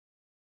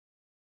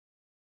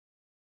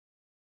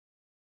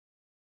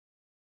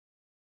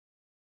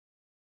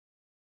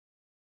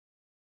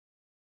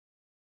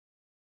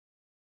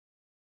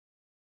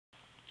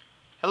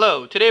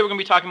Hello, today we're going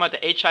to be talking about the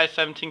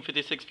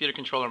HI1756 feeder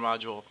controller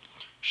module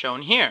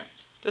shown here.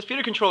 This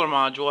feeder controller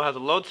module has a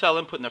load cell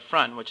input in the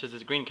front, which is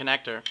this green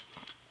connector,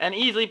 and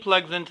easily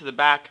plugs into the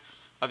back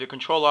of your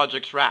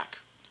ControlLogix rack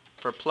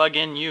for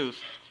plug-in use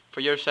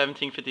for your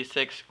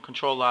 1756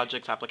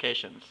 ControlLogix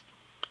applications.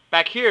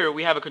 Back here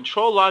we have a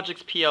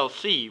ControlLogix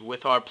PLC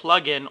with our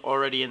plug-in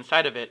already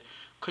inside of it,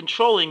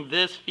 controlling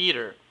this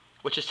feeder,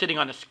 which is sitting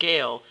on a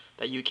scale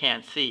that you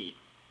can't see.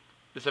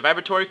 This is a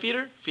vibratory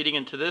feeder feeding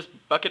into this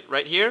bucket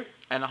right here,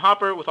 and a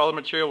hopper with all the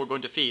material we're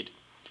going to feed.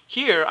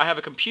 Here I have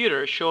a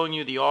computer showing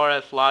you the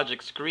RS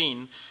Logic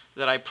screen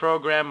that I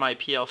program my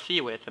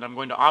PLC with, and I'm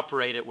going to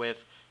operate it with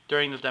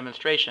during this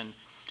demonstration.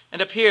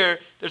 And up here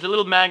there's a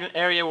little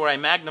area where I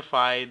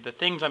magnify the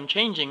things I'm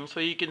changing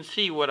so you can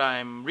see what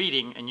I'm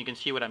reading and you can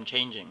see what I'm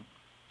changing.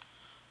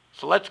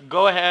 So let's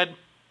go ahead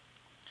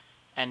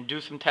and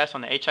do some tests on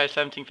the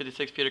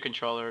HI1756 feeder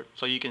controller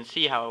so you can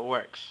see how it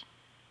works.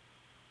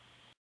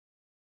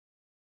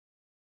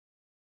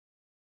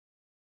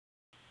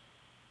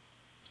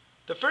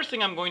 The first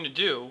thing I'm going to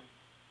do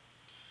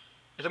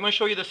is I'm going to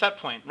show you the set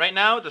point. Right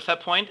now the set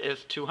point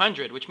is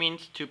 200, which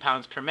means 2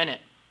 pounds per minute.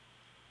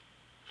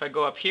 If I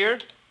go up here,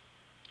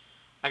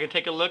 I can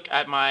take a look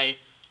at my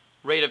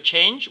rate of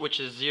change, which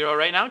is 0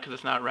 right now because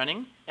it's not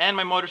running, and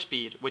my motor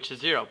speed, which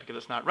is 0 because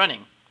it's not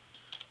running.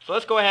 So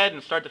let's go ahead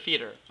and start the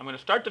feeder. I'm going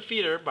to start the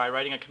feeder by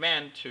writing a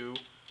command to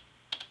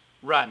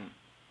run.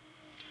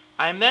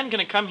 I'm then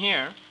going to come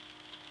here,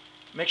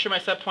 make sure my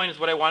set point is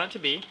what I want it to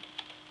be,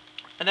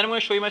 and then I'm going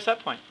to show you my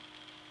set point.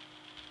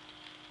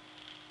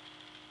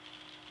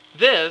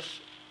 This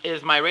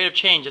is my rate of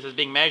change as it's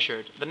being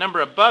measured. The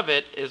number above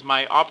it is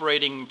my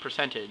operating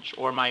percentage,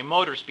 or my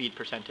motor speed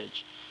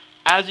percentage.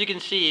 As you can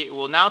see, it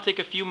will now take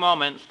a few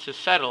moments to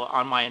settle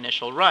on my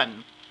initial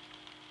run.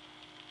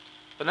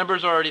 The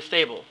numbers are already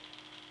stable.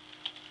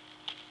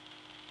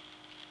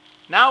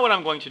 Now what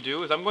I'm going to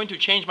do is I'm going to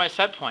change my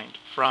set point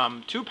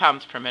from 2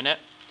 pounds per minute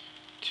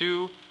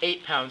to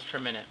 8 pounds per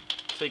minute,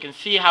 so you can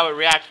see how it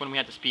reacts when we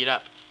have to speed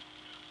up.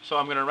 So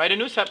I'm going to write a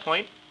new set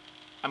point.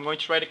 I'm going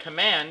to write a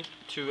command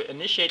to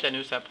initiate that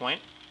new set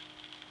point.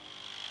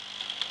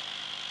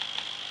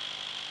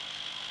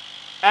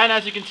 And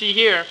as you can see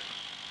here,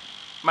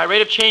 my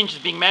rate of change is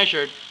being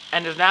measured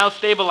and is now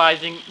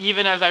stabilizing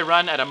even as I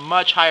run at a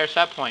much higher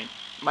set point.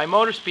 My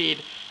motor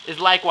speed is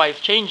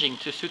likewise changing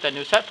to suit that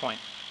new set point.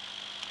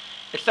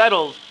 It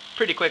settles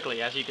pretty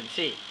quickly, as you can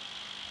see.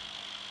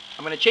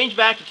 I'm going to change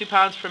back to 2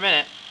 pounds per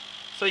minute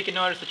so you can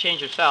notice the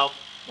change yourself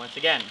once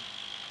again.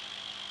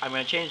 I'm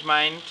going to change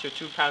mine to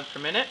 2 pounds per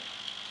minute.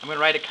 I'm going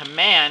to write a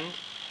command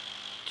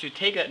to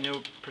take that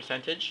new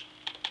percentage,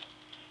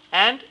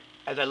 and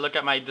as I look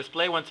at my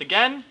display once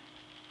again,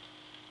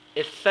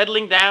 it's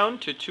settling down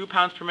to 2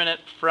 pounds per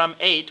minute from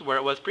 8 where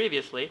it was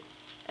previously,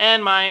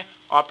 and my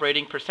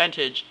operating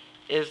percentage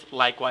is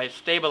likewise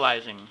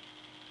stabilizing.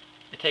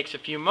 It takes a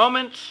few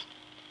moments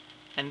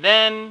and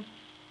then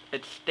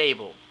it's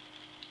stable.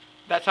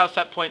 That's how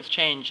set points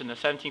change in the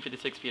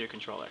 1756 feeder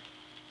controller.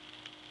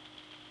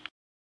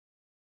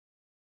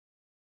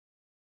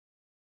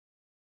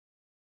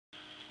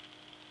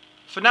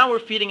 So now we're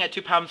feeding at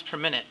 2 pounds per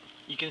minute.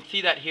 You can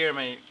see that here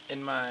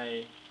in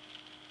my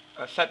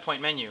set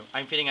point menu.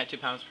 I'm feeding at 2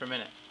 pounds per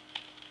minute.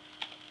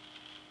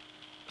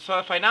 So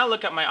if I now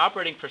look at my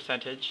operating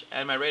percentage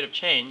and my rate of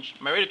change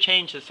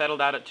is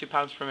settled out at 2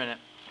 pounds per minute,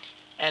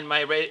 and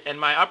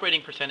my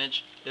operating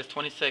percentage is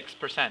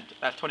 26%.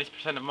 That's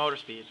 20% of motor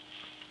speed.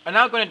 I'm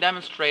now going to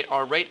demonstrate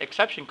our rate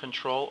exception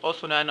control,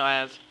 also known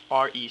as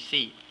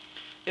REC.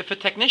 If a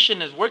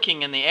technician is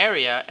working in the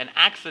area and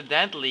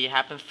accidentally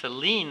happens to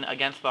lean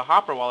against the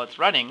hopper while it's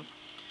running,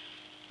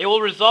 it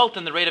will result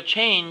in the rate of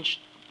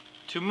change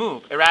to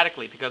move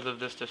erratically because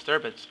of this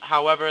disturbance.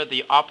 However,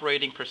 the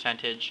operating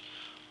percentage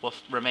will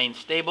remain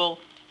stable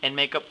and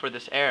make up for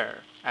this error,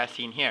 as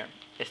seen here.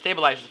 It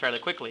stabilizes fairly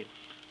quickly.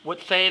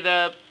 Let's say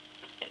the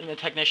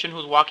technician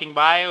who's walking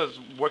by was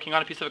working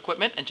on a piece of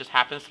equipment and just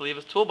happens to leave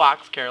his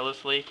toolbox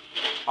carelessly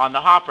on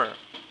the hopper,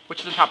 which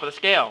is on top of the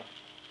scale.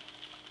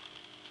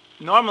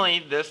 Normally,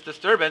 this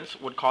disturbance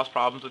would cause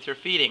problems with your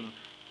feeding.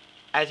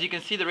 As you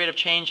can see, the rate of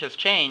change has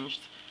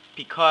changed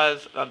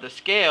because of the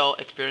scale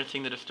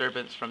experiencing the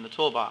disturbance from the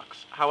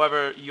toolbox.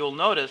 However, you'll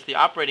notice the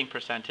operating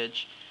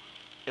percentage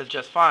is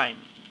just fine.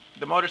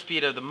 The motor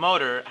speed of the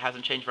motor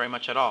hasn't changed very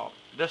much at all.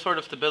 This sort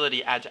of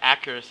stability adds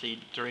accuracy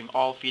during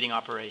all feeding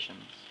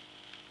operations.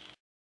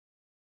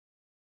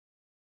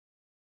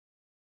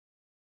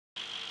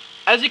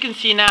 As you can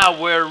see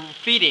now, we're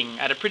feeding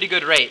at a pretty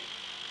good rate.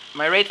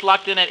 My rate's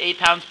locked in at 8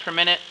 pounds per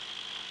minute,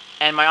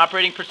 and my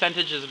operating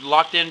percentage is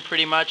locked in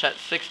pretty much at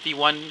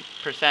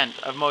 61%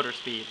 of motor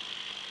speed.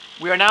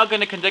 We are now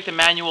going to conduct a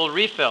manual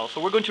refill.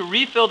 So we're going to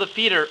refill the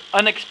feeder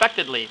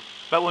unexpectedly,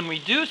 but when we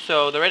do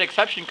so, the rate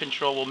exception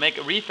control will make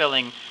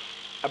refilling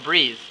a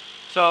breeze.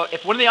 So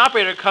if one of the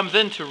operators comes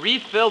in to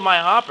refill my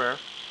hopper,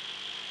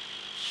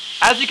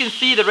 as you can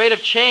see, the rate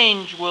of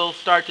change will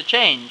start to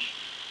change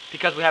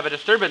because we have a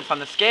disturbance on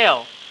the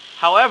scale.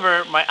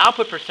 However, my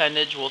output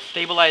percentage will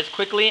stabilize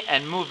quickly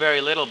and move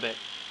very little bit.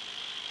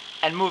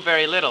 and move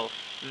very little,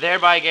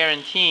 thereby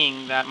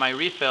guaranteeing that my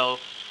refill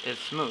is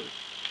smooth.